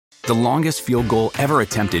The longest field goal ever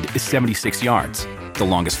attempted is 76 yards. The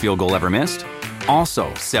longest field goal ever missed?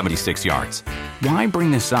 Also 76 yards. Why bring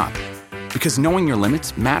this up? Because knowing your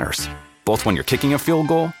limits matters, both when you're kicking a field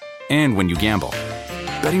goal and when you gamble.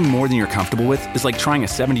 Betting more than you're comfortable with is like trying a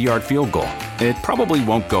 70-yard field goal. It probably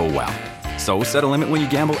won't go well. So set a limit when you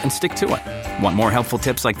gamble and stick to it. Want more helpful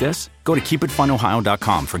tips like this? Go to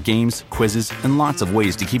keepitfunohio.com for games, quizzes, and lots of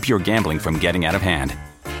ways to keep your gambling from getting out of hand.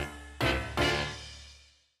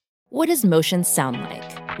 What does motion sound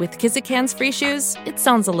like? With Kizikans free shoes, it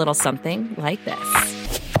sounds a little something like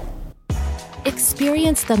this.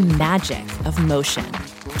 Experience the magic of motion.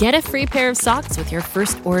 Get a free pair of socks with your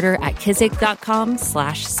first order at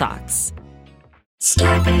kizik.com/socks.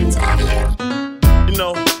 Scarpins Audio. You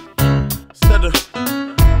know, instead of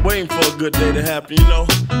waiting for a good day to happen, you know,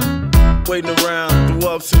 waiting around through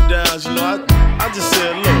ups and downs, you know, I just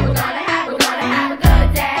said, look. We're gonna have a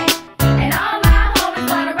good day. And all my homies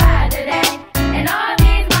wanna ride today. And all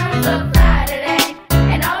these mamas look fly today.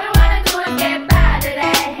 And all we wanna do is get by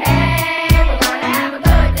today. Hey, we're gonna have a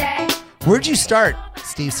good day. Where'd you start,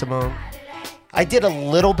 Steve Simeone? I did a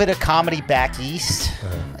little bit of comedy back east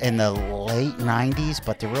in the late 90s,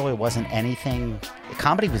 but there really wasn't anything.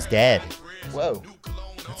 Comedy was dead. Whoa.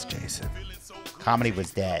 That's Jason. Comedy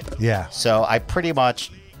was dead. Yeah. So I pretty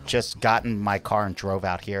much just got in my car and drove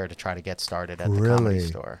out here to try to get started at the comedy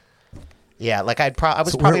store. Yeah, like I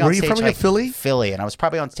was probably on stage. Were you from like Philly? Philly, and I was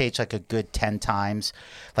probably on stage like a good 10 times.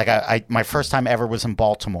 Like I my first time ever was in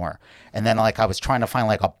Baltimore, and then like I was trying to find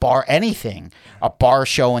like a bar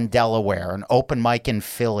show in Delaware, an open mic in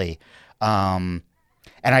Philly, and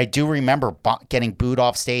I do remember getting booed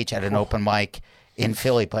off stage at an open mic in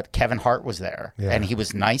Philly, but Kevin Hart was there, and he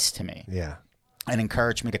was nice to me. Yeah. And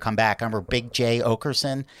encouraged me to come back. I remember Big Jay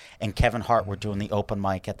Okerson and Kevin Hart were doing the open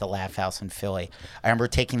mic at the Laugh House in Philly. I remember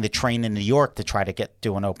taking the train in New York to try to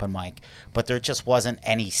do an open mic, but there just wasn't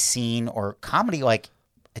any scene or comedy. Like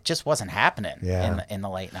it just wasn't happening in the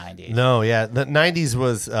late 90s. No, yeah, the 90s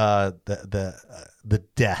was the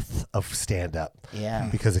death of stand up. Yeah,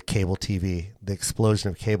 because of cable TV. The explosion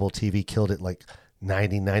of cable TV killed it. Like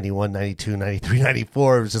 90, 91, 92, 93,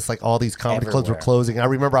 94. It was just like all these comedy clubs were closing. I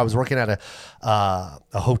remember I was working at a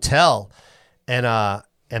hotel, and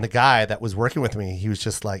the guy that was working with me, he was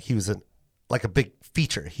just like, he was like a big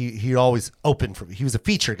feature. He always opened for me. He was a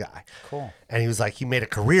feature guy. Cool. And he was like, he made a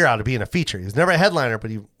career out of being a feature. He was never a headliner,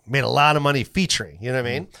 but he made a lot of money featuring. You know what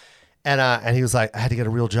I mean? And he was like, I had to get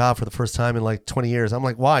a real job for the first time in like 20 years. I'm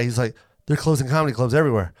like, why? He's like, they're closing comedy clubs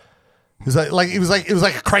everywhere. He was like it was like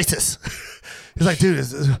a crisis. He's like, dude,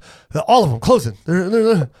 all of them closing.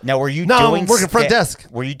 Now, were you doing doing I'm working front desk?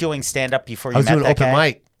 Were you doing stand up before you I was met doing that open guy?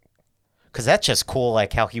 mic. Because that's just cool,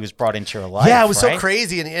 like how he was brought into your life. Yeah, it was right? so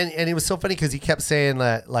crazy, and it was so funny because he kept saying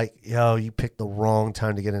that, like, yo, you picked the wrong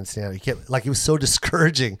time to get in stand up. He kept like, it was so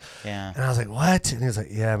discouraging. Yeah. And I was like, what? And he was like,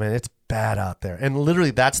 yeah, man, it's bad out there. And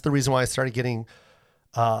literally, that's the reason why I started getting,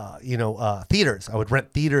 theaters. I would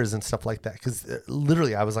rent theaters and stuff like that because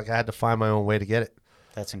literally, I was like, I had to find my own way to get it.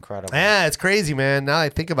 That's incredible. Yeah, it's crazy, man. Now that I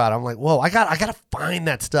think about it, I'm like, whoa, I gotta find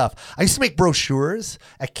that stuff. I used to make brochures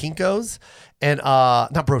at Kinko's, and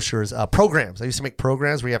not brochures, programs. I used to make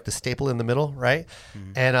programs where you have to staple in the middle, right?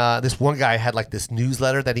 Mm-hmm. And this one guy had like this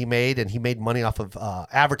newsletter that he made, and he made money off of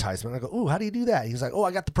advertisement. I go, ooh, how do you do that? He was like, oh,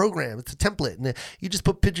 I got the program. It's a template, and then you just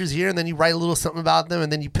put pictures here, and then you write a little something about them,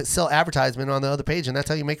 and then you sell advertisement on the other page, and that's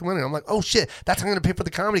how you make money. And I'm like, oh shit, that's how I'm gonna pay for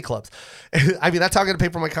the comedy clubs. I mean, that's how I'm gonna pay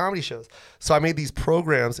for my comedy shows. So I made these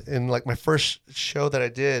programs, and like my first show that I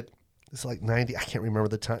did, it's like 90. I can't remember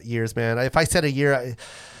the years, man. If I said a year,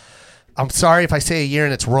 I'm sorry if I say a year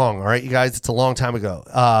and it's wrong. All right, you guys, it's a long time ago.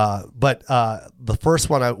 But the first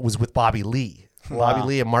one I was with Bobby Lee. Wow. Bobby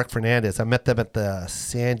Lee and Mark Fernandez. I met them at the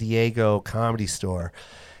San Diego Comedy Store.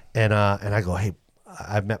 And I go, hey,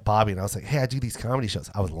 I've met Bobby. And I was like, hey, I do these comedy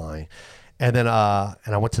shows. I was lying. And then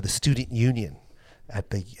I went to the Student Union at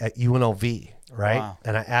UNLV, right? Wow.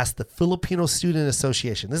 And I asked the Filipino Student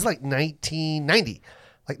Association. This is like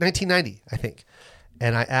 1990, I think.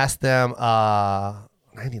 And I asked them...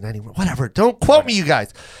 90, whatever. Don't quote me, you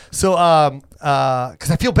guys. So,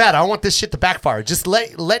 because I feel bad. I don't want this shit to backfire. Just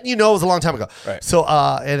letting you know it was a long time ago. Right. So,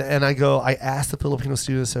 and I asked the Filipino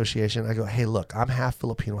Student Association, I go, hey, look, I'm half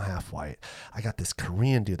Filipino, half white. I got this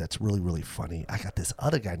Korean dude that's really, really funny. I got this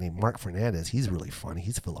other guy named Mark Fernandez. He's really funny.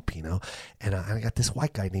 He's Filipino. And I got this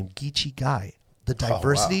white guy named Geechee Guy. The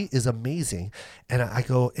diversity is amazing. And I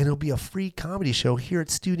go, and it'll be a free comedy show here at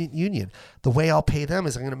Student Union. The way I'll pay them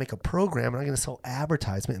is I'm going to make a program and I'm going to sell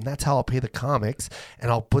advertisement, and that's how I'll pay the comics. And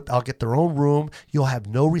I'll get their own room. You'll have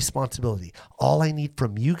no responsibility. All I need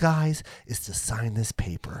from you guys is to sign this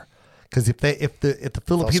paper. Because if the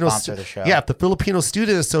Filipino sponsor the show. if the Filipino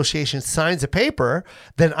Student Association signs a paper,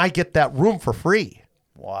 then I get that room for free.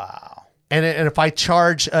 Wow. And if I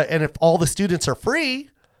charge and if all the students are free,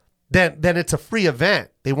 then it's a free event.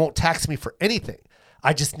 They won't tax me for anything.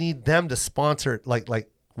 I just need them to sponsor it, like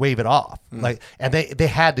waive it off. And they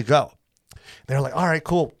had to go. They're like, all right,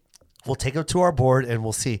 cool. We'll take it to our board and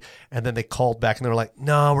we'll see. And then they called back and they were like,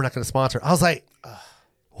 no, we're not going to sponsor. I was like,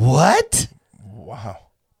 what? Wow.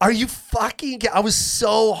 Are you fucking? I was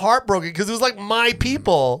so heartbroken because it was like my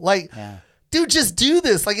people. Like, dude, just do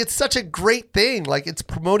this. Like, it's such a great thing. Like, it's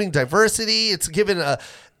promoting diversity. It's giving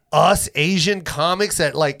us Asian comics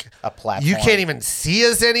that like a platform. You can't even see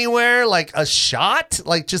us anywhere. Like a shot.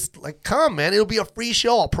 Like, just like come, man. It'll be a free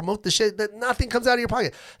show. I'll promote the shit. That nothing comes out of your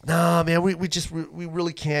pocket. Nah, man. We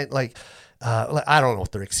really can't like. I don't know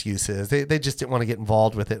what their excuse is. They just didn't want to get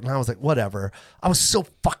involved with it. And I was like, whatever. I was so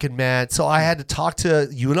fucking mad. So I had to talk to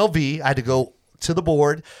UNLV. I had to go to the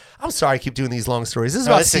board. I'm sorry I keep doing these long stories. This is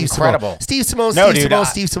about Steve incredible. Simone.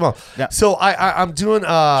 Steve Simone. No. So I'm doing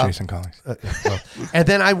Jason Collings. and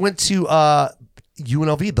then I went to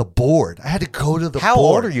UNLV, the board. I had to go to the board. How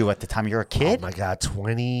old are you at the time? You're a kid? Oh my God,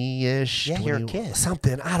 20-ish. Yeah, you're a kid.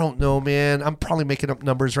 Something. I don't know, man. I'm probably making up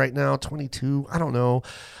numbers right now. 22. I don't know.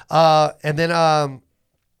 And then,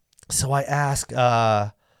 so I asked,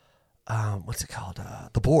 what's it called?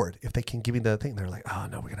 The board, if they can give me the thing. They're like, oh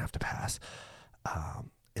no, we're going to have to pass.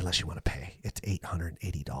 Unless you want to pay, it's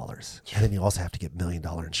 $880. And then you also have to get $1 million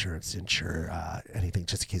insurance to insure anything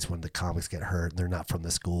just in case when the comics get hurt and they're not from the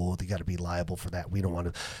school. They got to be liable for that. We don't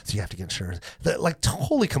want to, so you have to get insurance. Like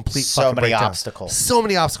totally complete So fucking many breakdown. obstacles. So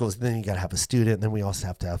many obstacles. And then you got to have a student. And then we also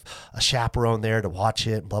have to have a chaperone there to watch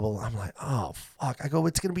it. Blah, blah, blah. I'm like, oh, fuck. I go,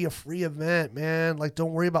 it's going to be a free event, man. Like,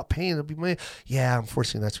 don't worry about paying. It'll be money. Yeah,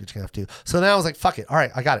 unfortunately, that's what you're going to have to do. So then I was like, fuck it. All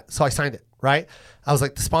right, I got it. So I signed it. Right? I was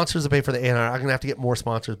like, the sponsors will pay for the A&R. I'm going to have to get more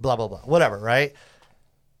sponsors, blah, blah, blah. Whatever, right?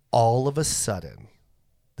 All of a sudden,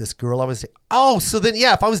 this girl I was so then,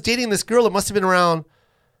 if I was dating this girl, it must have been around,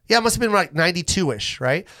 it must have been like 92-ish,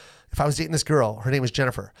 right? If I was dating this girl, her name was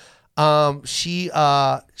Jennifer. She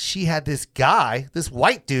had this guy, this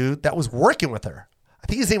white dude that was working with her. I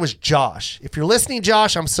think his name was Josh. If you're listening,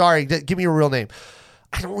 Josh, I'm sorry. Give me your real name.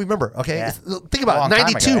 I don't remember, okay? Yeah. Think about it.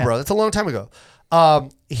 92, ago, bro. That's a long time ago.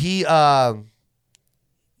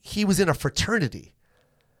 He was in a fraternity.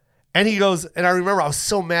 And he goes, and I remember I was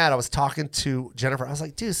so mad. I was talking to Jennifer. I was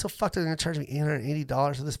like, dude, it's so fucked up. They're going to charge me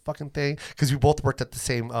 $880 for this fucking thing. Because we both worked at the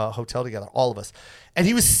same hotel together, all of us. And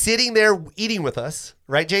he was sitting there eating with us,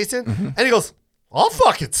 right, Jason? Mm-hmm. And he goes, I'll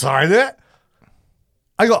fucking sign it.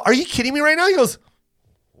 I go, are you kidding me right now? He goes,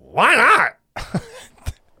 why not?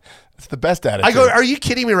 It's the best attitude. I go, are you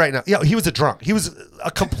kidding me right now? Yeah, he was a drunk. He was a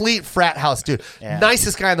complete frat house dude. Yeah.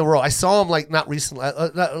 Nicest guy in the world. I saw him like not recently,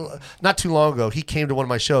 not too long ago. He came to one of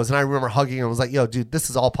my shows and I remember hugging him. I was like, yo, dude, this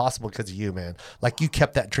is all possible because of you, man. Like you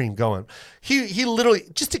kept that dream going. He literally,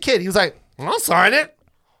 just a kid. He was like, I'll sign it.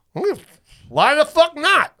 Why the fuck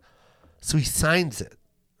not? So he signs it,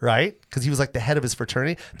 right? Because he was like the head of his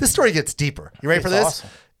fraternity. This story gets deeper. You ready for this? Awesome.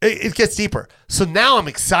 It gets deeper. So now I'm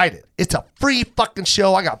excited. It's a free fucking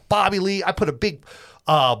show. I got Bobby Lee. I put a big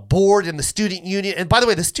board in the student union. And by the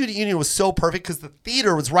way, the student union was so perfect because the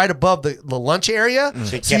theater was right above the lunch area.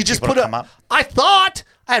 So you just put up. I thought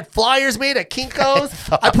I had flyers made at Kinko's.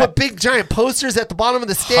 I put big giant posters at the bottom of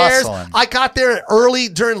the stairs. Hustling. I got there early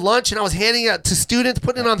during lunch and I was handing it to students,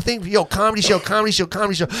 putting it on the thing. Yo, comedy show, comedy show,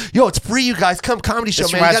 comedy show. Yo, it's free, you guys. Come, comedy show,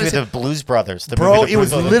 this man. Reminds me of the Blues Brothers. Bro, it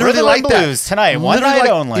was literally like that. Blues tonight, one night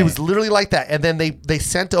only. It was literally like that. And then they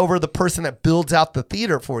sent over the person that builds out the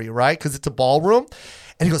theater for you, right? Because it's a ballroom.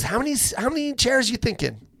 And he goes, how many chairs you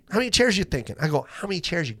thinking? How many chairs you thinking? I go, how many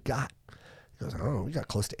chairs you got? He goes, oh, we got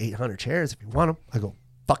close to 800 chairs if you want them. I go,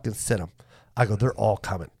 fucking sit them. I go, they're all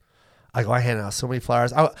coming. I go, I handed out so many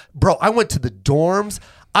flyers. I went to the dorms.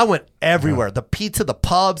 I went everywhere. The pizza, the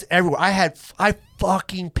pubs, everywhere. I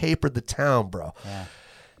fucking papered the town, bro. Yeah.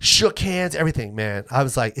 Shook hands, everything, man. I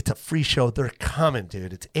was like, it's a free show. They're coming,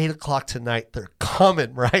 dude. It's 8 o'clock tonight. They're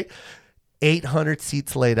coming, right? 800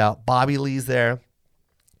 seats laid out. Bobby Lee's there.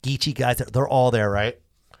 Geechee guys, they're all there, right?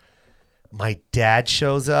 My dad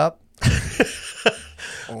shows up.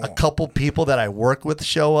 A couple people that I work with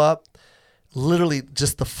show up. Literally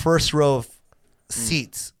just the first row of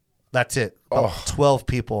seats. That's it. About 12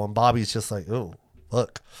 people. And Bobby's just like, oh,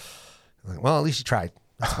 look. I'm like, well, at least you tried.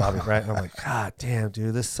 That's Bobby, right? And I'm like, God damn,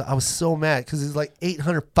 dude. I was so mad because it's like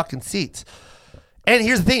 800 fucking seats. And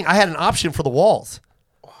here's the thing. I had an option for the walls.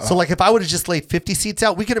 So, like, if I would have just laid 50 seats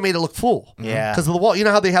out, we could have made it look full. Yeah. Because of the wall. You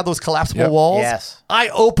know how they have those collapsible walls? Yes. I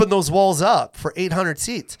opened those walls up for 800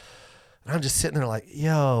 seats. And I'm just sitting there like,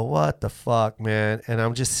 yo, what the fuck, man? And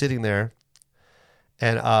I'm just sitting there,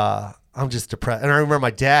 and I'm just depressed. And I remember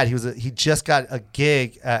my dad, he just got a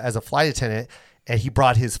gig as a flight attendant, and he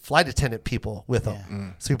brought his flight attendant people with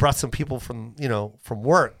him. So he brought some people from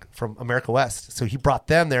work from America West. So he brought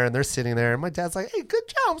them there, and they're sitting there. And my dad's like, hey, good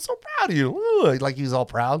job. I'm so proud of you. Ooh, like he was all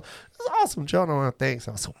proud. It was awesome, Joe. No, thanks.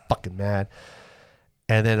 I was so fucking mad.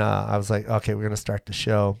 And then I was like, okay, we're going to start the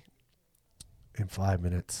show in 5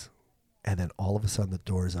 minutes. And then all of a sudden the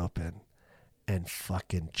doors open. And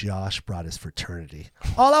fucking Josh brought his fraternity.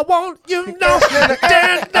 All I want, you know.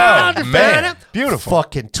 Oh, man. Beautiful.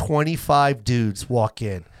 Fucking 25 dudes walk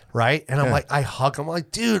in, right? And I'm like, I hug him. I'm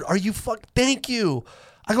like, dude, are you thank you.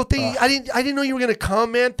 I go, thank you. I didn't know you were going to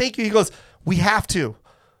come, man. Thank you. He goes, we have to.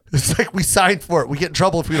 It's like we signed for it. We get in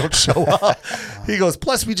trouble if we don't show up. He goes,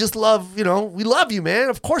 plus we just love, we love you, man.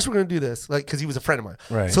 Of course we're going to do this. Like, because he was a friend of mine.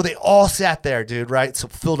 Right. So they all sat there, dude, right? So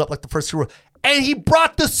filled up like the first 2 rows. And he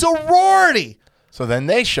brought the sorority. So then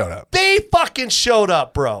they showed up. They fucking showed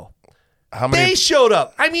up, bro. How many? They showed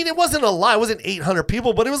up. I mean, it wasn't a lot. It wasn't 800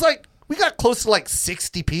 people, but it was like, we got close to like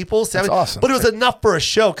 60 people, 70. Awesome. But it was enough for a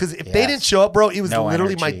show, because if they didn't show up, bro, it was No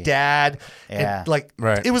literally my energy. dad. Yeah. And like,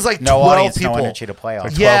 Right. it was like No 12 audience, people. no energy to play off.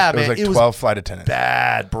 Like 12, Yeah, it was man, like it was 12 flight attendants.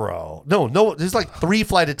 Bad, bro. No, there's like 3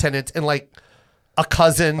 flight attendants and like a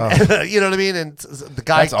cousin, you know what I mean? And the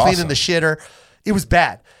guy That's cleaning awesome. the shitter. It was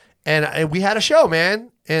bad. And we had a show,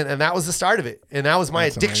 man. And that was the start of it. And that was my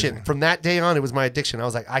That's addiction. amazing. From that day on, it was my addiction. I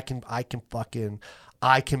was like, I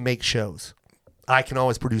can make shows. I can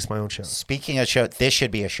always produce my own shows. Speaking of show, this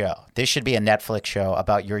should be a show. This should be a Netflix show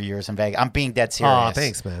about your years in Vegas. I'm being dead serious. Aw,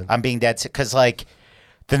 thanks, man. I'm being dead because like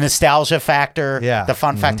the nostalgia factor, Yeah. the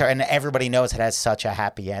fun factor, and everybody knows it has such a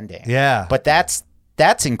happy ending. Yeah. But that's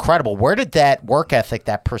incredible. Where did that work ethic,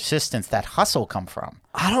 that persistence, that hustle come from?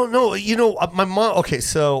 I don't know. My mom, okay,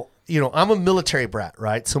 so, I'm a military brat,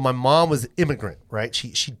 right? So my mom was an immigrant, right?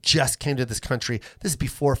 She just came to this country. This is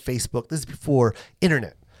before Facebook. This is before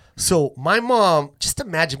internet. So my mom, just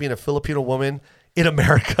imagine being a Filipino woman in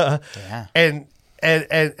America and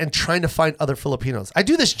trying to find other Filipinos. I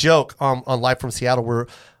do this joke on Live from Seattle where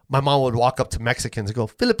my mom would walk up to Mexicans and go,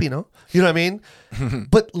 Filipino, you know what I mean?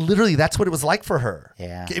 But literally that's what it was like for her.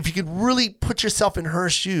 Yeah. If you could really put yourself in her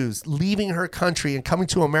shoes, leaving her country and coming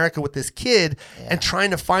to America with this kid and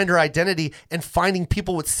trying to find her identity and finding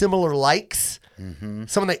people with similar likes,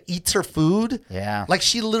 someone that eats her food. Yeah. Like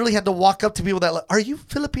she literally had to walk up to people that, like, are you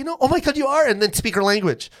Filipino? Oh my God, you are. And then speak her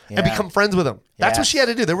language and become friends with them. That's what she had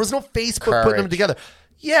to do. There was no Facebook putting them together.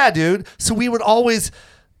 Yeah, dude. So we would always...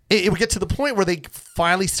 It would get to the point where they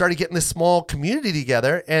finally started getting this small community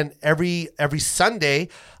together, and every Sunday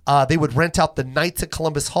they would rent out the Knights of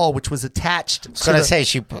Columbus Hall, which was attached. I was going to say,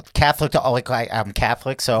 she Catholic, I'm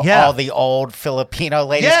Catholic, so Yeah. all the old Filipino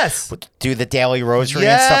ladies would do the daily rosary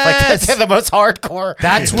and stuff like that. Yes. They're the most hardcore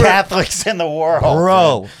Catholics in the world.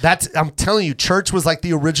 Bro, I'm telling you, church was like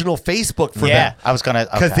the original Facebook for them. I was going to...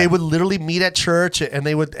 Because they would literally meet at church, and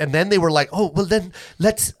then they were like, oh, well then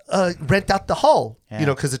let's rent out the hall.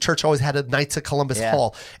 Because the church always had a Knights of Columbus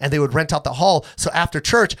Hall, and they would rent out the hall. So after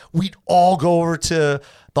church, we'd all go over to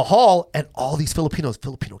the hall, and all these Filipino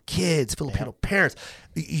kids, Filipino parents.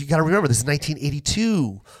 You got to remember, this is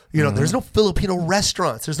 1982. There's no Filipino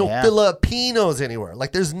restaurants. There's no Filipinos anywhere.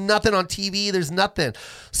 Like, there's nothing on TV. There's nothing.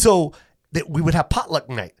 So we would have potluck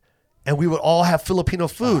night, and we would all have Filipino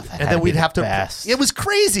food, and then we'd have to. Best. It was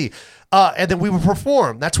crazy. And then we would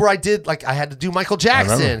perform. That's where I had to do Michael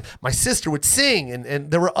Jackson. My sister would sing, and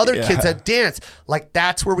there were other kids that danced. Like,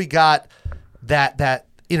 that's where we got that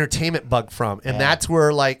entertainment bug from. And that's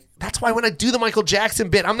where, that's why when I do the Michael Jackson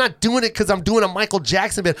bit, I'm not doing it because I'm doing a Michael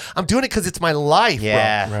Jackson bit. I'm doing it because it's my life, bro.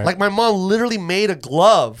 Right. Like, my mom literally made a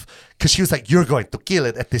glove because she was like, you're going to kill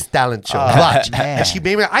it at this talent show. Watch. And she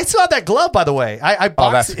made me. I still have that glove, by the way. I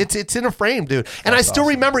boxed it. It's in a frame, dude. And I still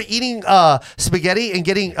remember eating spaghetti and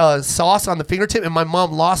getting sauce on the fingertip, and my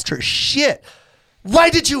mom lost her shit.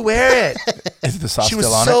 Why did you wear it? Is the sauce She was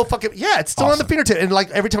still on so it? fucking it's still on the fingertip, and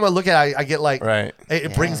like every time I look at it, I get like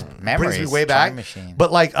it brings me Memories, way back. time machine.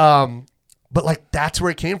 But that's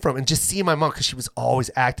where it came from, and just seeing my mom, because she was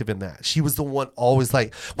always active in that. She was the one always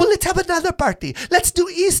like, well, let's have another party. Let's do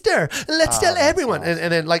Easter. Let's tell everyone.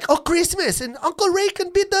 And then like, oh, Christmas, and Uncle Ray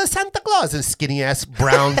can be the Santa Claus, and skinny ass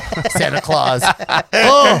brown Santa Claus.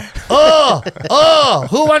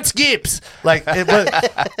 Who wants gifts? Like,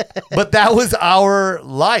 but that was our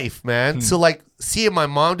life, man. So like seeing my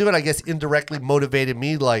mom do it, I guess indirectly motivated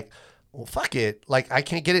me. Like, well, fuck it. Like, I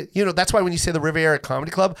can't get it. That's why when you say the Riviera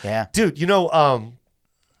Comedy Club, dude, oh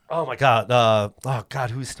my God. Oh God,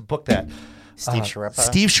 who used to book that? Steve Sharippa.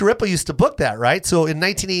 Steve Sharippa used to book that, right? So in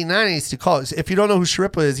 1989, I used to call it. If you don't know who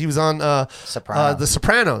Sharippa is, he was on The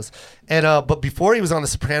Sopranos. And but before he was on The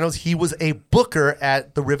Sopranos, he was a booker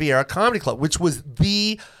at the Riviera Comedy Club, which was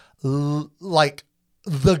the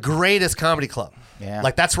greatest comedy club. Yeah.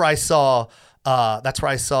 Like that's where I saw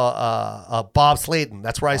Bob Sladen.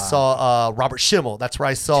 That's where I saw Robert Schimmel. That's where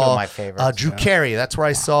I saw Two of my favorites. Drew Carey. That's where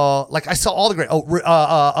I saw all the great.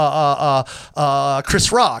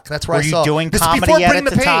 Chris Rock. That's where Were I saw. you doing this is comedy before yet Bring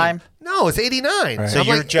at the the Pain. time? No, it's 89. Right. So I'm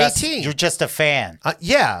you're like just 18. you're just a fan.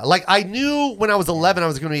 Yeah, like I knew when I was 11 I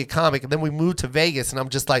was going to be a comic, and then we moved to Vegas, and I'm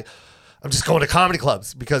just going to comedy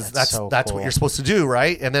clubs because that's so what cool. you're supposed to do,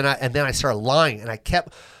 right? And then I started lying, and I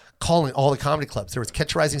kept calling all the comedy clubs. There was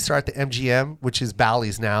Catch a Rising Star at the MGM, which is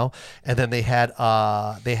Bally's now, and then they had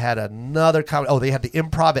another comedy. Oh, they had the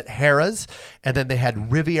Improv at Harrah's, and then they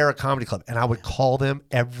had Riviera Comedy Club, and I would call them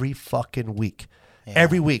every fucking week. Yeah.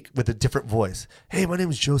 Every week with a different voice. Hey, my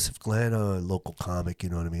name is Joseph Glenn, a local comic, you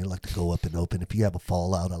know what I mean? I like to go up and open. If you have a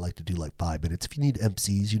fallout, I like to do like 5 minutes. If you need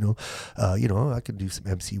MCs, I can do some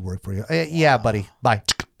MC work for you. Yeah, buddy. Bye.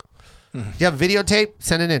 You have a videotape?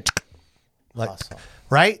 Send it in. Awesome.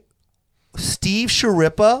 Right? Steve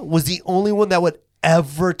Sharippa was the only one that would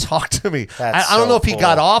ever talk to me. I don't know if he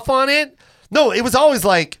got off on it. No, it was always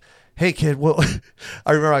like, hey, kid, well,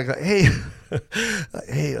 I remember I go, hey,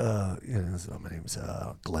 my name's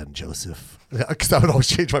Glenn Joseph, because I would always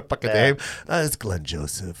change my fucking name. It's Glenn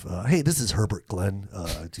Joseph. Hey, this is Herbert Glenn.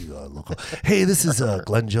 I do local. Hey, this is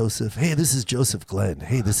Glenn Joseph. Hey, this is Joseph Glenn.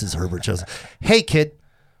 Hey, this is Herbert Joseph. Hey, kid.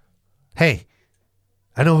 Hey,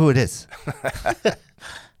 I know who it is.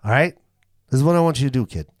 All right, this is what I want you to do,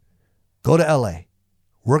 kid. Go to LA,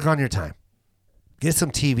 work on your time, get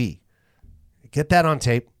some TV, get that on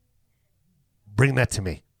tape, bring that to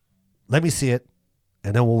me. Let me see it,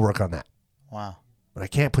 and then we'll work on that. Wow. But I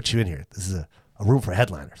can't put you in here. This is a room for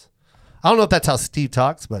headliners. I don't know if that's how Steve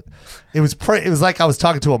talks, but it was like I was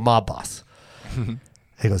talking to a mob boss.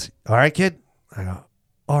 He goes, all right, kid? I go,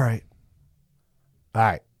 all right. All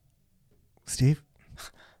right. Steve?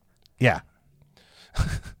 Yeah.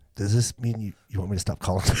 Does this mean you want me to stop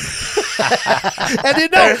calling?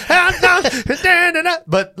 And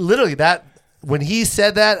but literally that, when he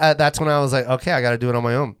said that, that's when I was like, okay, I got to do it on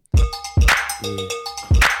my own.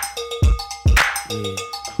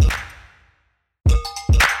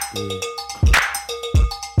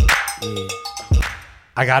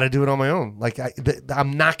 I got to do it on my own. Like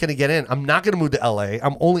I'm not going to get in. I'm not going to move to LA.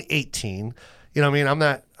 I'm only 18. You know what I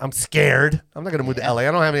mean? I'm scared. I'm not going to move to LA.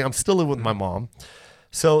 I don't have any. I'm still living with my mom.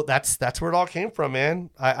 So that's where it all came from, man.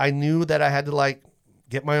 I knew that I had to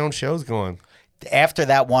get my own shows going. After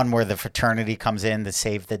that one where the fraternity comes in to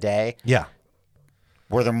save the day. Yeah.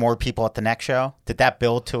 Were there more people at the next show? Did that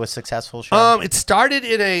build to a successful show? It started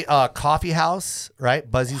in a coffee house, right?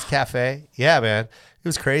 Buzzy's Cafe. Yeah, man. It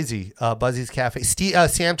was crazy. Buzzy's Cafe.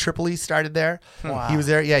 Sam Tripoli started there. Wow. He was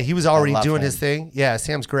there. Yeah, he was already doing his thing. Yeah,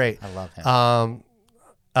 Sam's great. I love him.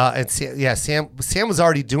 Sam was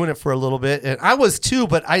already doing it for a little bit, and I was too,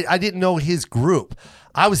 but I didn't know his group.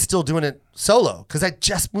 I was still doing it solo because I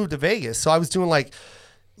just moved to Vegas, so I was doing like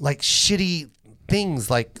shitty things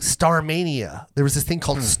like Starmania. There was this thing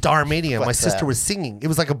called Starmania. My sister was singing. It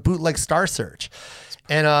was like a bootleg Star Search.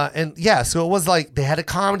 And yeah, so it was like they had a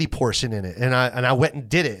comedy portion in it, and I went and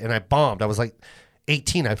did it, and I bombed. I was like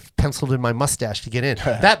 18. I penciled in my mustache to get in.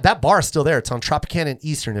 That bar is still there. It's on Tropicana and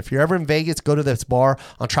Eastern. If you're ever in Vegas, go to this bar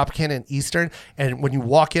on Tropicana and Eastern. And when you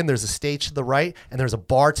walk in, there's a stage to the right, and there's a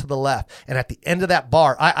bar to the left. And at the end of that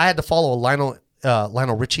bar, I had to follow a Lionel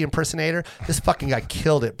Richie impersonator. This fucking guy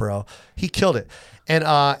killed it, bro. He killed it.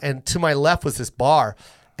 And to my left was this bar,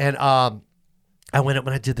 and I went up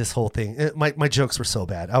and I did this whole thing. My jokes were so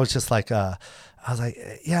bad. I was just like, yeah,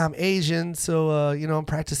 I'm Asian, so I'm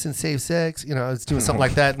practicing safe sex. I was doing something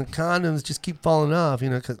like that, and the condoms just keep falling off.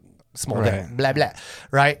 Because small dick, blah blah.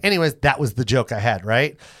 Right. Anyways, that was the joke I had.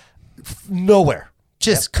 Right. Nowhere.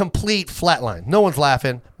 Just complete flatline. No one's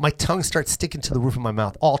laughing. My tongue starts sticking to the roof of my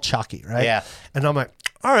mouth, all chalky. Right. Yeah. And I'm like,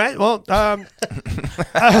 all right, well,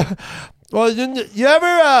 well, you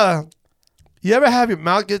ever have your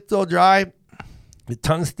mouth get so dry, the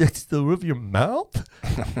tongue sticks to the roof of your mouth?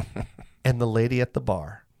 And the lady at the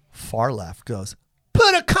bar, far left, goes,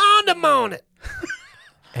 put a condom on it.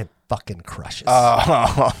 And fucking crushes.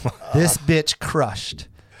 This bitch crushed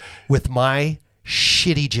with my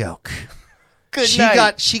shitty joke. Good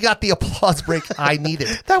night. She got the applause break I needed.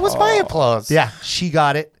 That was my applause. Yeah, she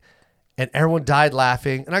got it. And everyone died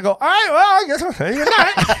laughing. And I go, all right, well, I guess I'll say good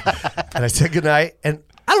night. And I said good night. And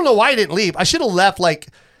I don't know why I didn't leave. I should have left like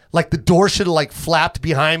Like the door should have like flapped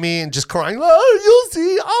behind me and just crying, oh, you'll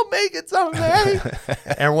see, I'll make it someday.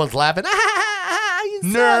 Everyone's laughing. You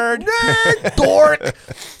Nerd. Nerd, dork.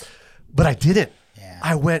 But I didn't. Yeah.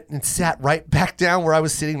 I went and sat right back down where I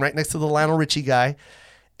was sitting, right next to the Lionel Richie guy.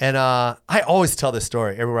 And I always tell this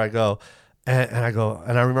story everywhere I go. And I go,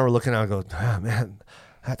 and I remember looking at it, I go, oh, man,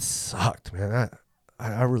 that sucked, man.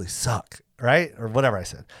 I really suck, right? Or whatever I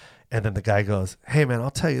said. And then the guy goes, hey, man, I'll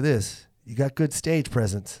tell you this. You got good stage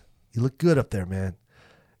presence. You look good up there, man.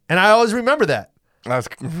 And I always remember that. That's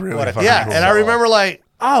really What a- fucking Yeah, cool. and I remember like,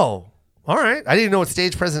 oh, all right. I didn't know what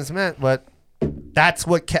stage presence meant, but that's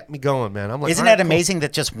what kept me going, man. I'm like, Isn't all right, that cool. amazing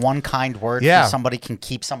that just one kind word Yeah. from somebody can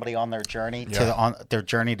keep somebody on their journey on their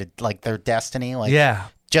journey to like their destiny? Like, Yeah.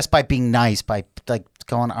 just by being nice, by like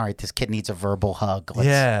going, all right, this kid needs a verbal hug.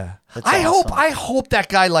 Yeah. that's I awesome. hope that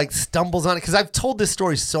guy like stumbles on it because I've told this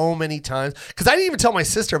story so many times because I didn't even tell my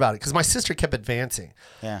sister about it because my sister kept advancing.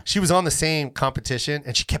 Yeah. She was on the same competition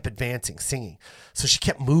and she kept advancing, singing. So she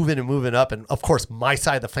kept moving and moving up. And of course, my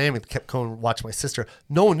side of the family kept going to watch my sister.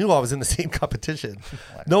 No one knew I was in the same competition.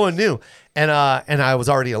 No one knew. And I was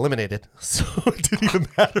already eliminated. So it didn't even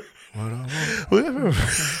matter. Whatever.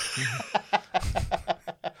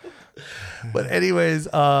 But anyways,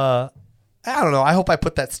 I don't know. I hope I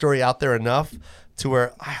put that story out there enough to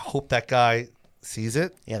where I hope that guy sees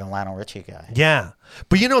it. Yeah, the Lionel Richie guy. Yeah.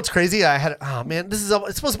 But you know what's crazy? Oh man, it's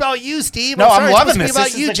supposed to be about you, Steve. No, sorry, I'm it's loving supposed to be this. about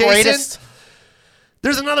This you, is the Jason. greatest.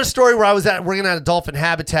 There's another story where I was working at a dolphin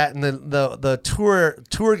habitat and the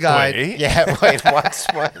tour guide. Wait. Yeah, wait,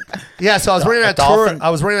 what? Yeah, so I was running A a tour. dolphin? I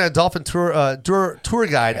was running a dolphin tour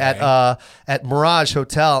guide at Mirage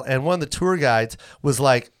Hotel, and one of the tour guides was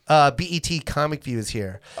like, "BET Comic View is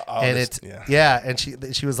here," and and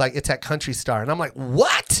she was like, "It's at Country Star," and I'm like,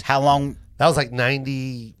 "What?" How long? That was like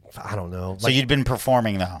 90. I don't know. So you'd been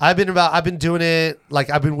performing though. I've been doing it like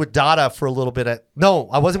I've been with Dada for a little bit. No,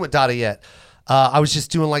 I wasn't with Dada yet. I was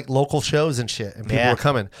just doing like local shows and shit, and people were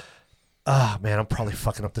coming. Oh man, I'm probably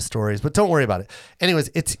fucking up the stories, but don't worry about it. Anyways,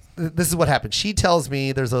 this is what happened. She tells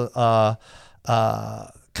me there's a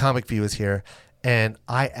Comic View is here, and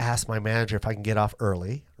I asked my manager if I can get off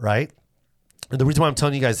early, right? And the reason why I'm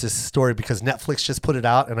telling you guys this story because Netflix just put it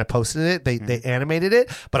out and I posted it. They animated it,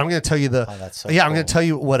 but I'm going to tell you that's so I'm cool. going to tell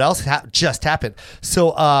you what else just happened.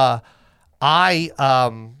 So I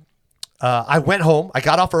went home. I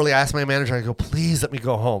got off early. I asked my manager, I go, please let me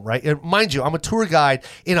go home, right? And mind you, I'm a tour guide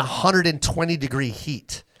in 120-degree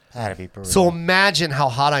heat. That'd be brutal. So imagine how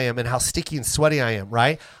hot I am and how sticky and sweaty I am,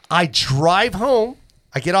 right? I drive home.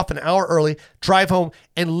 I get off an hour early, drive home,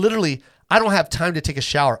 and literally, I don't have time to take a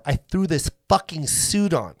shower. I threw this fucking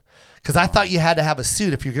suit on because I thought you had to have a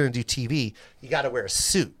suit if you're going to do TV. You got to wear a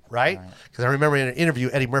suit, right? Because I remember in an interview,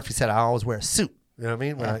 Eddie Murphy said, I always wear a suit. You know what I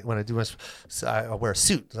mean? When I do I wear a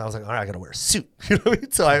suit. So I was like, all right, I got to wear a suit. You know what I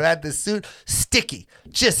mean? So I had this suit, sticky,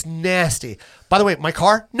 just nasty. By the way, my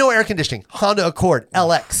car, no air conditioning, Honda Accord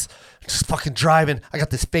LX. Just fucking driving. I got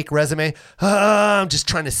this fake resume. I'm just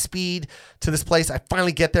trying to speed to this place. I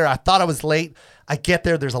finally get there. I thought I was late. I get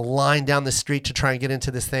there. There's a line down the street to try and get into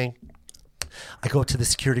this thing. I go up to the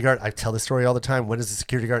security guard. I tell this story all the time. When does the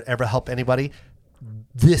security guard ever help anybody?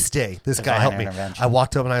 This day, this guy helped me. Intervention. I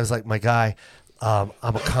walked up and I was like, my guy, I'm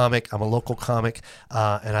a comic. I'm a local comic.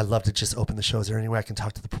 And I'd love to just open the shows. Is there any way I can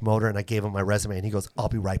talk to the promoter? And I gave him my resume and he goes, I'll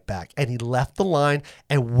be right back. And he left the line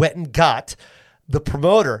and went and got the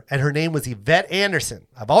promoter, and her name was Yvette Anderson.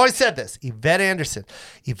 I've always said this, Yvette Anderson.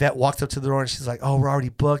 Yvette walks up to the door and she's like, oh, we're already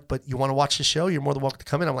booked, but you want to watch the show? You're more than welcome to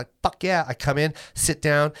come in. I'm like, fuck yeah. I come in, sit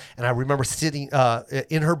down, and I remember sitting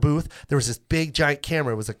in her booth. There was this big giant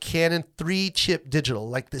camera. It was a Canon 3-chip digital,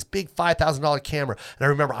 like this big $5,000 camera. And I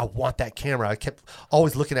remember I want that camera. I kept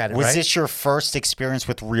always looking at it. Was right? this your first experience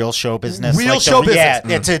with real show business? Real Like show Yeah,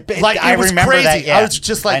 business. I it was remember crazy. that. Yeah. I was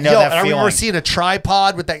just like, I know yo, that and I remember feeling. seeing a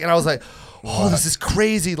tripod with that, and I was like, oh, this is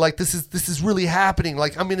crazy. Like, this is really happening.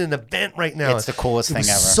 Like, I'm in an event right now. It's the coolest It thing was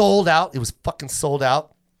ever. Sold out. It was fucking sold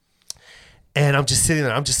out. And I'm just sitting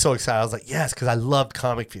there. I'm just so excited. I was like, yes, because I loved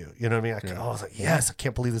Comic View. You know what I mean? I was like, yes, I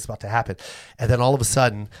can't believe this is about to happen. And then all of a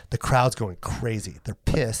sudden, the crowd's going crazy. They're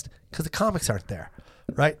pissed because the comics aren't there,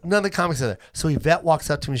 right? None of the comics are there. So Yvette walks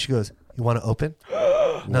up to me. She goes, you want to open?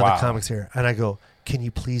 None of the comics are here. And I go, can you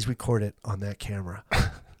please record it on that camera?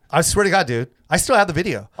 I swear to God, dude, I still have the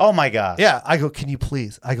video. Oh my God. Yeah, I go, can you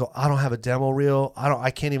please? I go, I don't have a demo reel.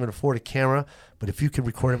 I can't even afford a camera. But if you can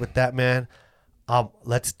record it with that, man,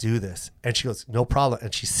 let's do this. And she goes, no problem.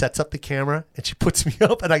 And she sets up the camera and she puts me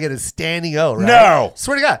up and I get a standing O, right? No.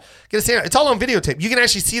 Swear to God. Get a standing O. It's all on videotape. You can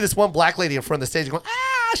actually see this one black lady in front of the stage going,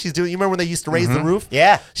 she's doing, you remember when they used to raise the roof?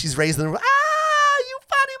 Yeah. She's raising the roof. You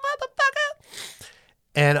funny motherfucker.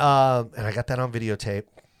 And I got that on videotape.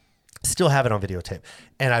 Still have it on videotape.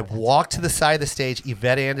 And I walked to the side of the stage.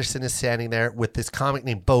 Yvette Anderson is standing there with this comic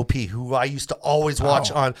named Bo P, who I used to always watch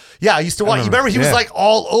on. Yeah, I used to watch. You remember he was like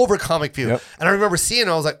all over Comic View. Yep. And I remember seeing him.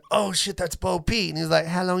 I was like, oh shit, that's Bo P. And he's like,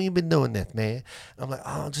 how long you been doing this, man? And I'm like,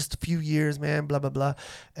 oh, just a few years, man, blah, blah, blah.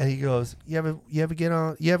 And he goes, you ever get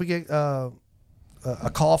a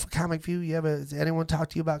call for Comic View? Does anyone talk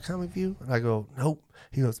to you about Comic View? And I go, nope.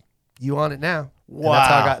 He goes, you on it now.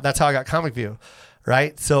 Wow. And that's how I got Comic View.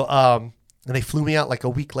 Right. So, and they flew me out like a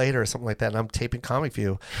week later or something like that. And I'm taping Comic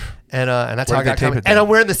View. And that's how I got tape Comic. it then? And I'm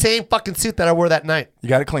wearing the same fucking suit that I wore that night. You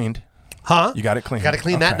got it cleaned. Huh? You got it cleaned. Got to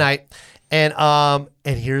clean that Okay. night. And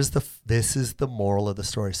this is the moral of the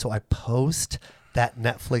story. So I post that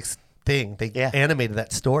Netflix thing. They animated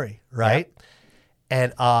that story, right?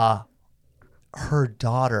 And her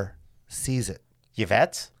daughter sees it.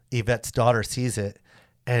 Yvette's daughter sees it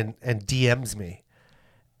and DMs me.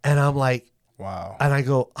 And I'm like, wow. And I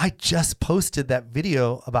go, I just posted that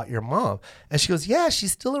video about your mom. And she goes, yeah,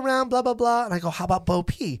 she's still around, blah, blah, blah. And I go, how about Bo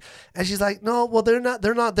P? And she's like, no, well,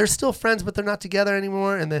 they're still friends, but they're not together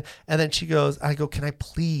anymore. And then she goes, I go, can I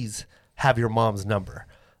please have your mom's number?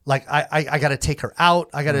 Like, I got to take her out.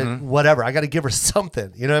 I got to, whatever. I got to give her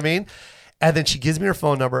something. You know what I mean? And then she gives me her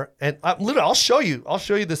phone number. And I'll show you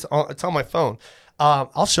this. It's on my phone.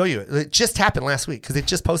 I'll show you it. It just happened last week because it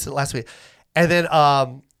just posted it last week. And then,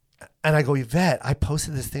 and I go, Yvette, I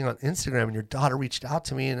posted this thing on Instagram and your daughter reached out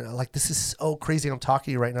to me and I'm like, this is so crazy. I'm talking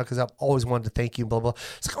to you right now because I've always wanted to thank you, blah, blah.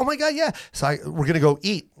 It's like, oh my God, yeah. So we're going to go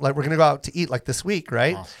eat. Like, we're going to go out to eat like this week,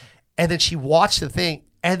 right? Awesome. And then she watched the thing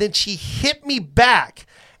and then she hit me back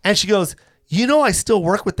and she goes, you know, I still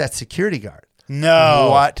work with that security guard. No.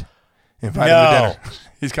 What? Invite him to dinner.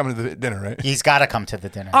 He's coming to the dinner, right? He's got to come to the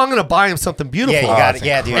dinner. I'm going to buy him something beautiful. Yeah, you got it.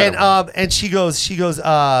 Yeah, dude. And she goes,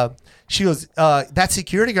 that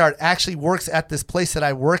security guard actually works at this place that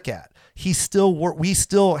I work at. We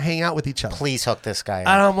still hang out with each other. Please hook this guy up.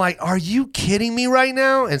 And I'm like, are you kidding me right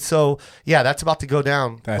now? And so, yeah, that's about to go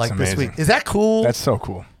down this week. Is that cool? That's so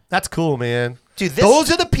cool. That's cool, man. Dude,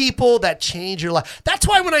 those are the people that change your life. That's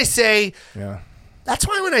why when I say,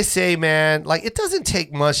 man, like it doesn't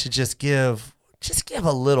take much to just give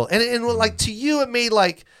a little. And like to you,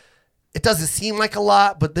 it doesn't seem like a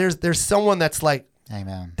lot, but there's someone that's like,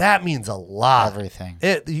 amen. That means a lot. Everything.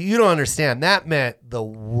 You don't understand. That meant the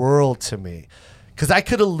world to me. Because I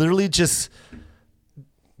could have literally just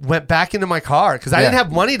went back into my car because I didn't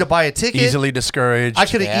have money to buy a ticket. Easily discouraged. I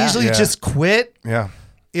could have easily just quit. Yeah.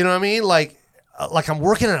 You know what I mean? Like I'm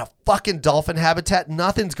working in a fucking dolphin habitat.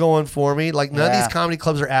 Nothing's going for me. Like none of these comedy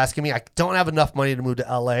clubs are asking me. I don't have enough money to move to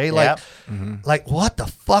LA. Like what the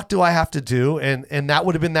fuck do I have to do? And that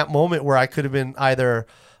would have been that moment where I could have been either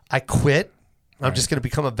I quit. I'm just going to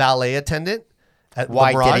become a valet attendant at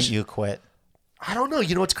Why the Mirage. didn't you quit? I don't know.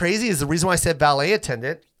 You know what's crazy is the reason why I said valet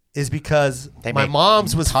attendant is because They my make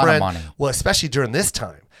mom's was a ton of friend. money. Well, especially during this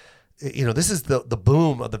time. You know, this is the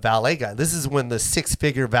boom of the valet guy. This is when the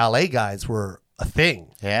 6-figure valet guys were a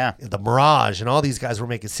thing. Yeah. The Mirage and all these guys were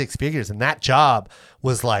making 6 figures. And that job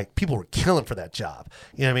was like, people were killing for that job.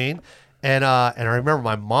 You know what I mean? And I remember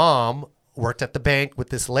my mom worked at the bank with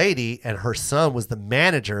this lady and her son was the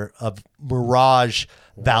manager of Mirage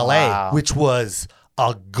Valet, which was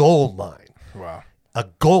a gold mine. Wow. A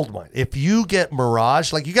gold mine. If you get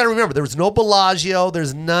Mirage, like you got to remember, there was no Bellagio.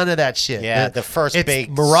 There's none of that shit. Yeah, the first big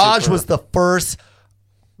Mirage was the first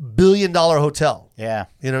 $1 billion hotel. Yeah.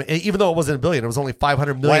 You know, even though it wasn't a billion, it was only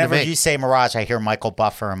 500 million. Whenever to make. you say Mirage, I hear Michael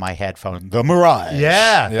Buffer in my headphone. The Mirage.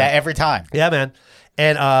 Yeah. That every time. Yeah, man.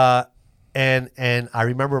 And I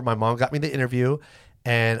remember my mom got me the interview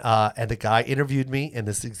and the guy interviewed me and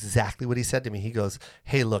this is exactly what he said to me. He goes,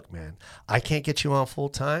 hey, look, man, I can't get you on full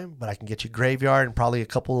time, but I can get you graveyard and probably a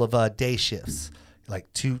couple of day shifts,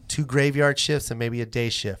 like two graveyard shifts and maybe a day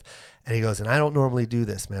shift. And he goes, and I don't normally do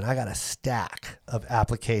this, man. I got a stack of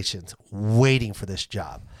applications waiting for this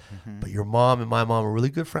job. But your mom and my mom are really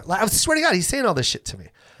good friends. I swear to God, he's saying all this shit to me.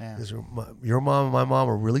 Yeah. Your mom and my mom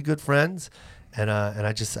are really good friends. And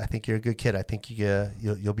I think you're a good kid. I think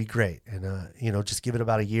you'll be great. And just give it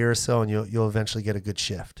about a year or so, and you'll eventually get a good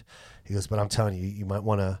shift. He goes, but I'm telling you, you might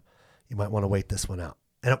want to wait this one out.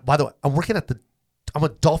 And by the way, I'm a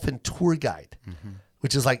dolphin tour guide,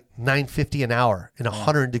 which is like $9.50 an hour in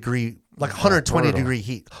 120 degree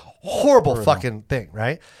heat. Horrible fucking thing,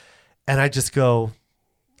 right? And I just go,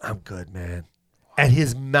 I'm good, man. And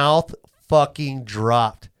his mouth fucking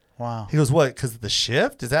dropped. Wow. He goes, what? Because of the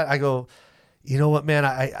shift? Is that? I go, you know what, man?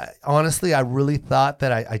 I honestly, I really thought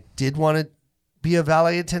that I did want to be a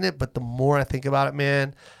valet attendant, but the more I think about it,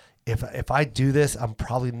 man, if I do this, I'm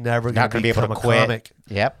probably never Not going going to be able become to a quit. comic.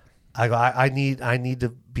 Yep. I go, I need to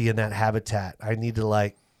be in that habitat. I need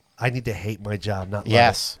to hate my job, not love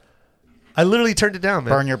Yes. it. I literally turned it down,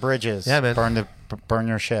 man. Burn your bridges. Yeah, man. Burn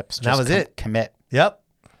your ships. That was it. Commit. Yep.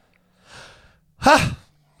 Huh.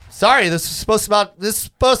 Sorry, this is supposed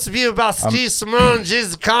to be about Steve Simeone and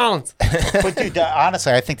Jesus Collins. But dude,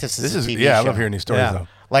 honestly, I think this This is is a TV yeah. I show. love hearing these stories Yeah. though.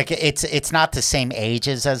 Like it's not the same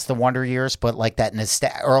ages as the Wonder Years, but like that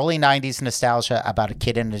early '90s nostalgia about a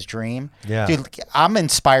kid in his dream. Yeah. Dude, I'm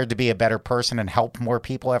inspired to be a better person and help more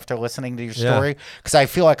people after listening to your Yeah. story because I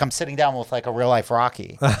feel like I'm sitting down with like a real life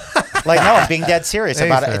Rocky. Like no, I'm being dead serious Thanks,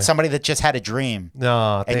 about it. man. It's somebody that just had a dream.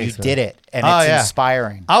 No, and you thanks, man. did it, and Oh, it's yeah.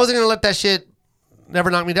 inspiring. I wasn't gonna let that shit never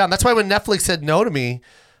knock me down. That's why when Netflix said no to me,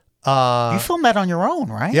 You filmed that on your own,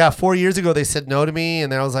 right? yeah, 4 years ago they said no to me, and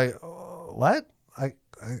then I was like, oh, what?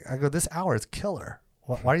 I go, this hour is killer.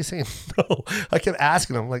 Why are you saying no? I kept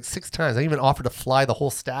asking them like 6 times. I even offered to fly the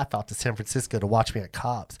whole staff out to San Francisco to watch me at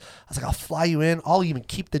Cobb's. I was like, I'll fly you in. I'll even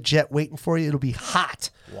keep the jet waiting for you. It'll be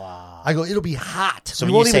hot. Wow. I go, it'll be hot. So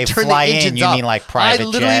We when won't you even say turn fly the in, engines you up. mean like private I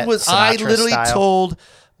literally jet, Sinatra style? told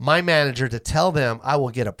my manager to tell them I will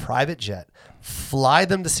get a private jet, fly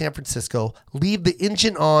them to San Francisco, leave the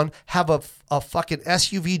engine on, have a fucking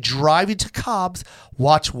SUV drive you to Cobb's,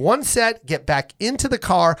 watch one set, get back into the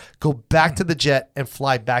car, go back to the jet, and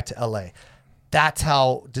fly back to LA. That's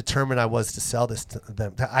how determined I was to sell this to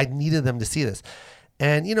them. I needed them to see this.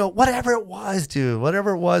 And, you know, whatever it was, dude,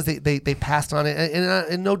 whatever it was, they passed on it.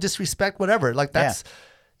 And no disrespect, whatever. Like, that's,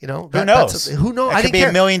 you know. Who knows? Who knows? It I could didn't be care.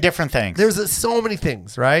 a million different things. There's so many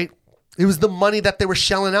things, right? It was the money that they were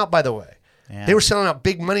shelling out, by the way. Yeah. They were shelling out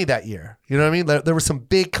big money that year. You know what I mean? There were some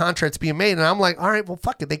big contracts being made. And I'm like, all right, well,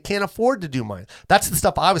 fuck it. They can't afford to do mine. That's the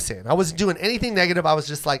stuff I was saying. I wasn't doing anything negative. I was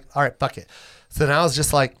just like, all right, fuck it. So then I was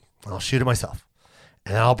just like, I'll shoot it myself.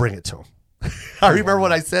 And I'll bring it to them. I remember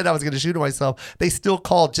when I said I was going to shoot it myself. They still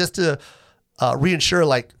called just to reinsure,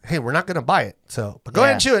 like, hey, we're not going to buy it. So, but go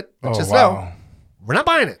ahead and shoot it. But Oh, just wow. know, we're not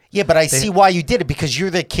buying it. Yeah, but I see why you did it because you're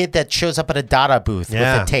the kid that shows up at a Dada booth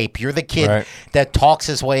Yeah. with a tape. You're the kid Right. that talks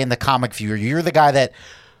his way in the comic viewer. You're the guy that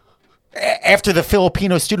after the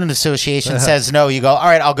Filipino Student Association says no, you go, all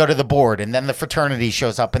right, I'll go to the board. And then the fraternity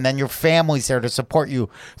shows up and then your family's there to support you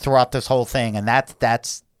throughout this whole thing. And that's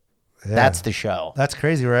the show. That's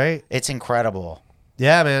crazy, right? It's incredible.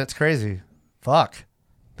 Yeah, man, it's crazy. Fuck.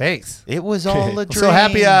 Thanks. It was all a I'm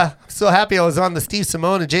dream. so happy I was on the Steve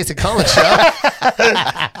Simeone and Jason Collins show.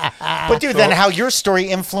 But dude, then how your story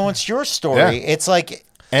influenced your story. Yeah. It's like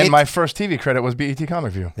And my first TV credit was BET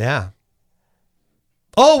Comic View. Yeah.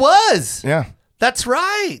 Oh, it was. Yeah. That's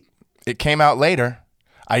right. It came out later.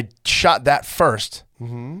 I shot that first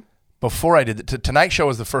before I did it. Tonight Show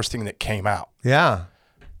was the first thing that came out. Yeah.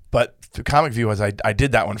 But the Comic View was I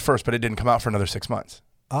did that one first, but it didn't come out for another 6 months.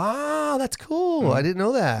 Ah, that's cool. I didn't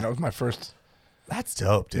know that. That was my first That's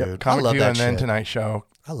dope, dude. Comic I love View that and then shit. Tonight Show.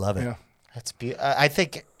 I love it. Yeah. That's I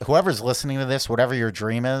think whoever's listening to this, whatever your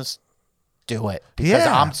dream is, do it. Because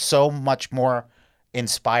Yeah. I'm so much more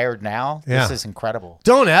inspired now. Yeah. This is incredible.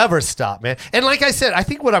 Don't ever stop, man. And like I said, I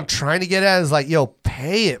think what I'm trying to get at is like, yo,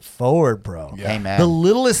 pay it forward, bro. Yeah. Amen. The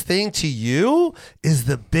littlest thing to you is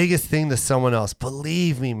the biggest thing to someone else.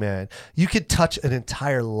 Believe me, man. You could touch an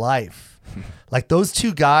entire life. Like those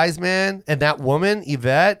two guys, man, and that woman,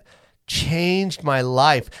 Yvette, changed my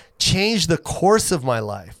life, changed the course of my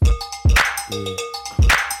life.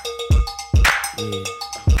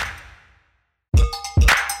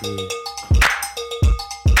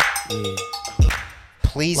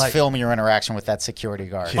 Please Like- film your interaction with that security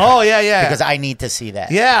guard. Oh, yeah, yeah. Because I need to see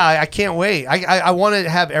that. Yeah, I can't wait. I want to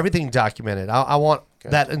have everything documented. I want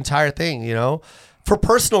that entire thing, you know, for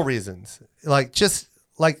personal reasons. Like, just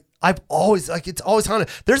like I've always, like, it's always haunted.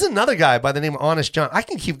 There's another guy by the name of Honest John. I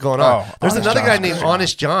can keep going on. Oh, There's Honest another guy John's named great.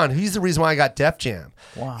 Honest John. He's the reason why I got Def Jam.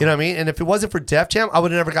 Wow. You know what I mean? And if it wasn't for Def Jam, I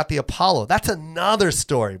would have never got the Apollo. That's another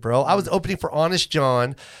story, bro. I was opening for Honest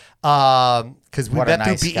John. Because we What a met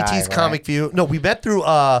through nice BET's guy, right? Comic View. No, we met through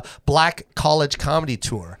Black College Comedy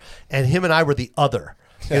Tour, and him and I were the other.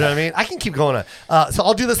 You know what I mean? I can keep going on. So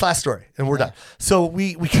I'll do this last story, and we're done. So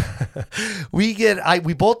we both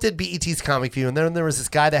did BET's Comic View, and then there was this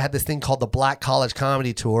guy that had this thing called the Black College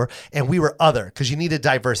Comedy Tour, and we were other because you needed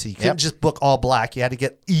diversity. You couldn't just book all black; you had to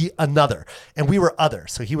get another, and we were other.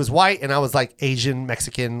 So he was white, and I was like Asian,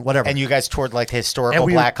 Mexican, whatever. And you guys toured like historical And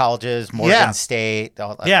we- black colleges, Morgan Yeah. State.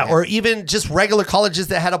 All that. yeah, or even just regular colleges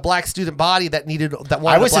that had a black student body that wanted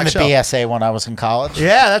I was a black in the show. BSA when I was in college.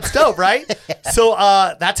 Yeah, that's dope, right? So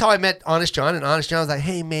that's how I met Honest John. And Honest John was like,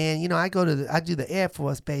 "Hey man, I do the Air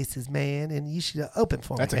Force bases, man, and you should open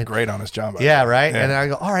for me." That's a great Honest John. Yeah, right. Yeah. And then I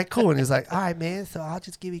go, "All right, cool." And he's like, "All right, man. So I'll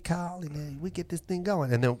just give you a call, and then we get this thing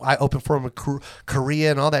going." And then I opened for him in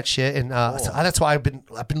Korea and all that shit. And so that's why I've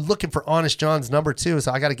been looking for Honest John's number too.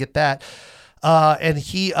 So I got to get that. And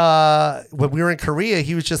he, when we were in Korea,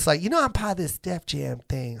 he was just like, I'm part of this Def Jam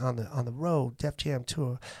thing on the road, Def Jam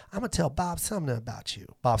tour. I'm gonna tell Bob Sumner about you.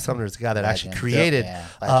 Bob Sumner is the guy that actually created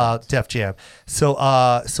Def Jam. So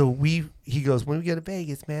he goes, when we get to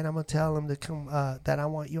Vegas, man, I'm gonna tell him to come, that I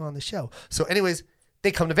want you on the show. So anyways,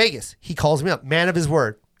 they come to Vegas. He calls me up, man of his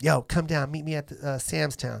word. Yo, come down, meet me at the,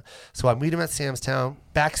 Sam's Town. So I meet him at Sam's Town.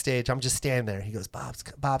 Backstage, I'm just standing there. He goes, Bob's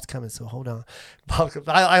coming, so hold on.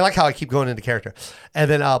 I like how I keep going into character. And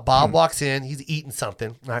then Bob walks in. He's eating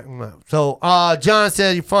something. So John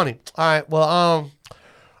said, you're funny. All right, well, all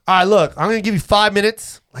right, look, I'm going to give you 5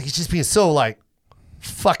 minutes. Like, he's just being so, like,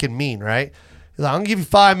 fucking mean, right? He's like, I'm going to give you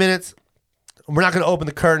 5 minutes. We're not going to open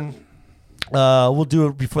the curtain. We'll do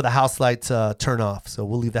it before the house lights turn off. So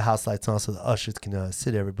we'll leave the house lights on so the ushers can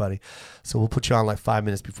sit everybody. So we'll put you on like 5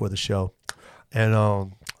 minutes before the show.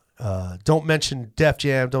 And don't mention Def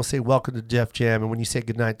Jam. Don't say welcome to Def Jam. And when you say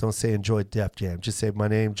goodnight, don't say enjoy Def Jam. Just say my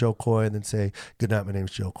name, Joe Coy, and then say goodnight, my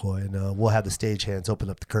name's Joe Coy. And we'll have the stagehands open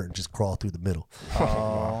up the curtain, just crawl through the middle.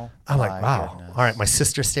 Oh, I'm like, wow. Goodness. All right, my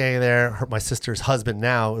sister's standing there. My sister's husband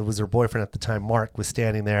now, it was her boyfriend at the time, Mark, was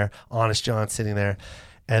standing there. Honest John sitting there.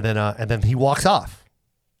 And then he walks off.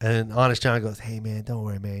 And Honest John goes, hey, man, don't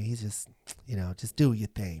worry, man. He's just, just do your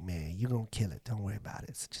thing, man. You're going to kill it. Don't worry about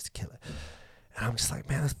it. So just kill it. And I'm just like,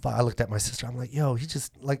 man, that's fine. I looked at my sister. I'm like, yo, he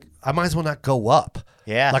just, like, I might as well not go up.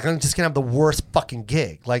 Yeah. Like, I'm just going to have the worst fucking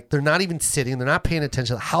gig. Like, they're not even sitting. They're not paying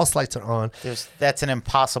attention. The house lights are on. That's an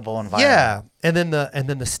impossible environment. Yeah. And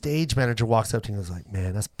then the stage manager walks up to me and goes like,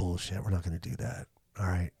 man, that's bullshit. We're not going to do that. All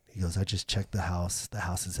right. He goes, I just checked the house. The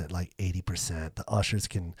house is at like 80%. The ushers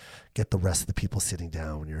can get the rest of the people sitting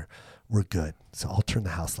down when we're good. So I'll turn the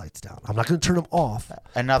house lights down. I'm not going to turn them off.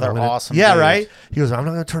 Another awesome Yeah, dude. right? He goes, I'm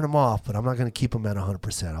not going to turn them off, but I'm not going to keep them at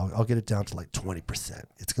 100%. I'll get it down to like 20%.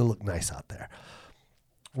 It's going to look nice out there.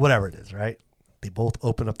 Whatever it is, right? They both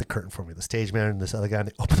open up the curtain for me. The stage manager and this other guy, and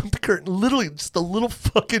they open up the curtain, literally just a little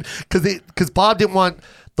fucking, because Bob didn't want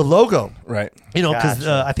the logo. Right. Because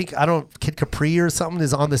Gotcha. I think, Kid Capri or something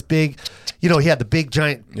is on this big, he had the big,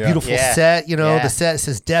 giant, beautiful set, the set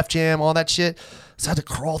says Def Jam, all that shit. So I had to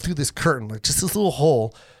crawl through this curtain, like just this little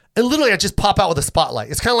hole. And literally I just pop out with a spotlight.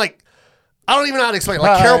 It's kind of like, I don't even know how to explain it.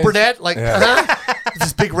 Like Carol Burnett, like,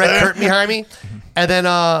 this big red curtain behind me. And then,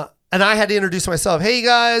 and I had to introduce myself. Hey, you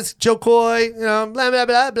guys, Joe Coy, blah, blah,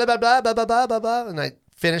 blah, blah, blah, blah, blah, blah, blah, blah. And I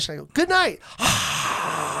finished. And I go, good night.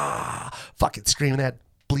 Fucking screaming. They had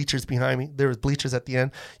bleachers behind me. There was bleachers at the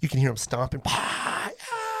end. You can hear them stomping.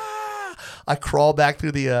 I crawl back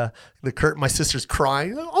through the curtain. My sister's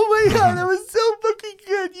crying. Oh, my God, that was so fucking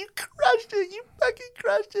good. You crushed it. You fucking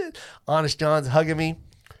crushed it. Honest John's hugging me.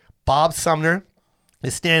 Bob Sumner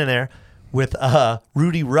is standing there with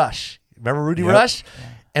Rudy Rush. Remember Rudy Rush?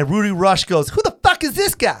 And Rudy Rush goes, who the fuck is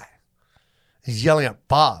this guy? He's yelling at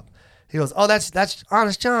Bob. He goes, oh, that's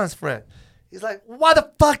Honest John's friend. He's like, why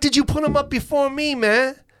the fuck did you put him up before me,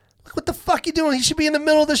 man? Like, what the fuck you doing? He should be in the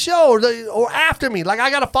middle of the show or after me. Like, I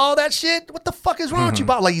got to follow that shit? What the fuck is wrong with you,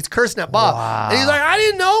 Bob? Like, he's cursing at Bob. Wow. And he's like, I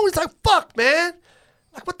didn't know. He's like, fuck, man.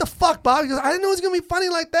 Like, what the fuck, Bob? He goes, I didn't know it was going to be funny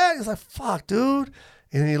like that. He's like, fuck, dude.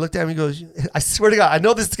 And then he looked at me and goes, I swear to God, I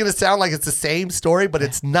know this is going to sound like it's the same story, but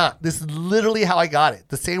it's not. This is literally how I got it.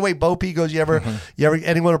 The same way Bo P goes, you ever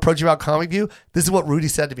anyone approach you about Comic View? This is what Rudy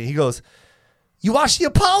said to me. He goes, you watch the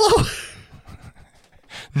Apollo?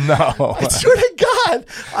 No. I swear to God.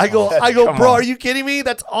 I go, Come bro, on. are you kidding me?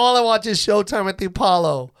 That's all I watch is Showtime at the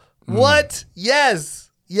Apollo. What?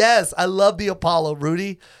 Yes. I love the Apollo,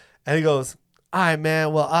 Rudy. And he goes, all right,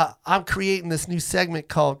 man, well, I'm creating this new segment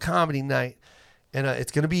called Comedy Night. And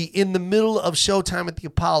it's going to be in the middle of Showtime at the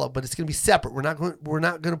Apollo, but it's going to be separate. We're not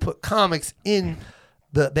going to put comics in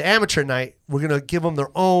the amateur night. We're going to give them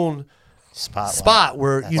their own spot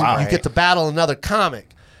where you get to battle another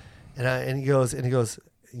comic. And he goes,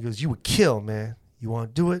 you would kill, man. You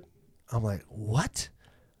want to do it? I'm like, what?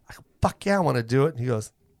 I go, fuck yeah, I want to do it. And he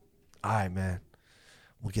goes, all right, man,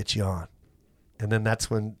 we'll get you on. And then that's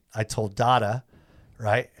when I told Dada.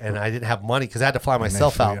 Right. And I didn't have money because I had to fly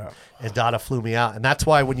myself out. And Dada flew me out. And that's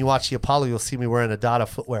why when you watch the Apollo, you'll see me wearing a Dada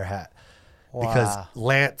footwear hat. Wow. Because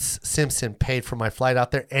Lance Simpson paid for my flight out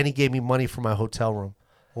there and he gave me money for my hotel room.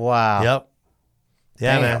 Wow. Yep.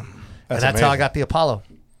 Yeah, Damn. man. That's how I got the Apollo.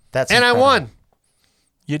 That's and incredible. I won.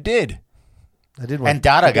 You did. I did win. And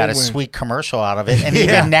Dada got a win. sweet commercial out of it. And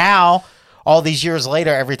even now, all these years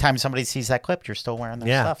later, every time somebody sees that clip, you're still wearing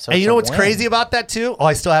their stuff. So and it's you know a what's win. crazy about that too? Oh,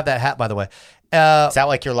 I still have that hat, by the way. Is that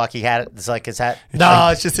like your lucky hat? It's like, is that? No,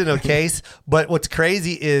 it's just in a case. But what's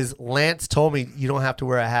crazy is Lance told me you don't have to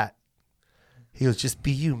wear a hat. He goes, just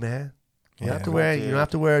be you, man. You don't have to wear. You don't have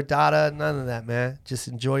to wear a Dada. None of that, man. Just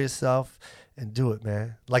enjoy yourself and do it,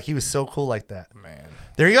 man. Like he was so cool like that. Man.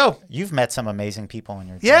 There you go. You've met some amazing people in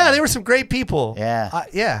your Yeah, journey. they were some great people. Yeah.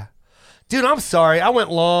 Yeah. Dude, I'm sorry. I went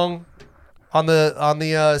long on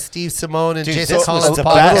the Steve Simeone and Dude, Jason this was Collins the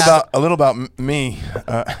podcast. best. A little about me.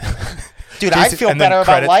 Dude, I Jason- feel and then better about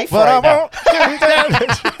credits. life But right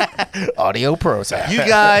now. Audio pros. You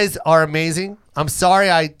guys are amazing. I'm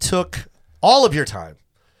sorry I took all of your time,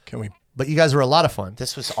 Can we? but you guys were a lot of fun.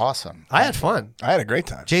 This was awesome. I had fun. I had a great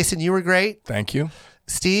time. Jason, you were great. Thank you.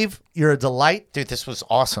 Steve, you're a delight. Dude, this was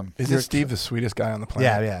awesome. Isn't Steve the sweetest guy on the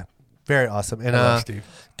planet? Yeah. Very awesome. And I love Steve.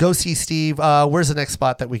 go see Steve. Where's the next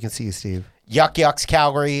spot that we can see you, Steve? Yuck Yucks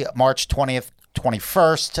Calgary, March 20th,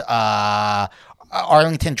 21st.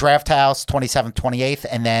 Arlington Draft House, 27th, 28th.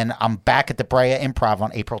 And then I'm back at the Brea Improv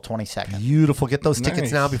on April 22nd. Beautiful. Get those tickets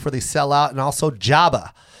Nice. now before they sell out. And also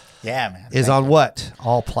Jabba Yeah, man. is on what?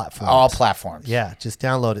 All platforms. all platforms. Yeah, just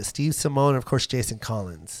download it. Steve Simeone and, of course, Jason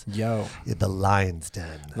Collins. Yo. The Lion's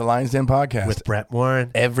Den The Lions Den podcast. with Brett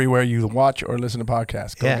Warren. Everywhere you watch or listen to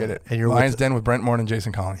podcasts, go Yeah, get it. and you're Lions with- Den with Brent Moore and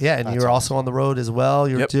Jason Collins. Yeah, and you're also on the road as well.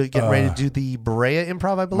 You're Yep. getting ready to do the Brea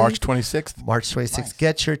Improv, I believe. March 26th. March 26th.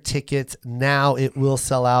 Get your tickets now. It will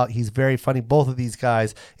sell out. He's very funny. Both of these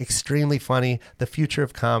guys, extremely funny. The future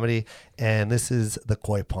of comedy. And this is the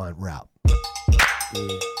Koi Pond route.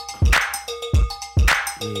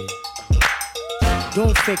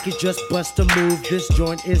 Don't fake it, just bust a move. This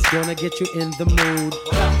joint is gonna get you in the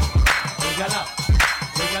mood.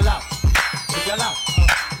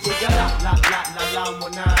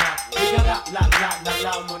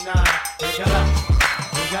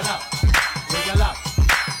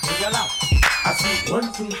 I see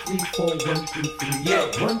 1, 2, 3, 4, 1, 2, 3. Yeah.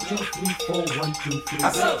 1, 2, 3, 4, 1, 2, 3.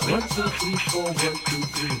 I see 1, 2, 3, 4, 1, 2,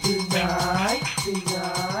 3. Tonight.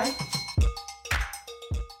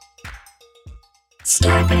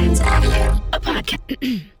 Star Bands Audio,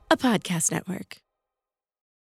 a podcast network.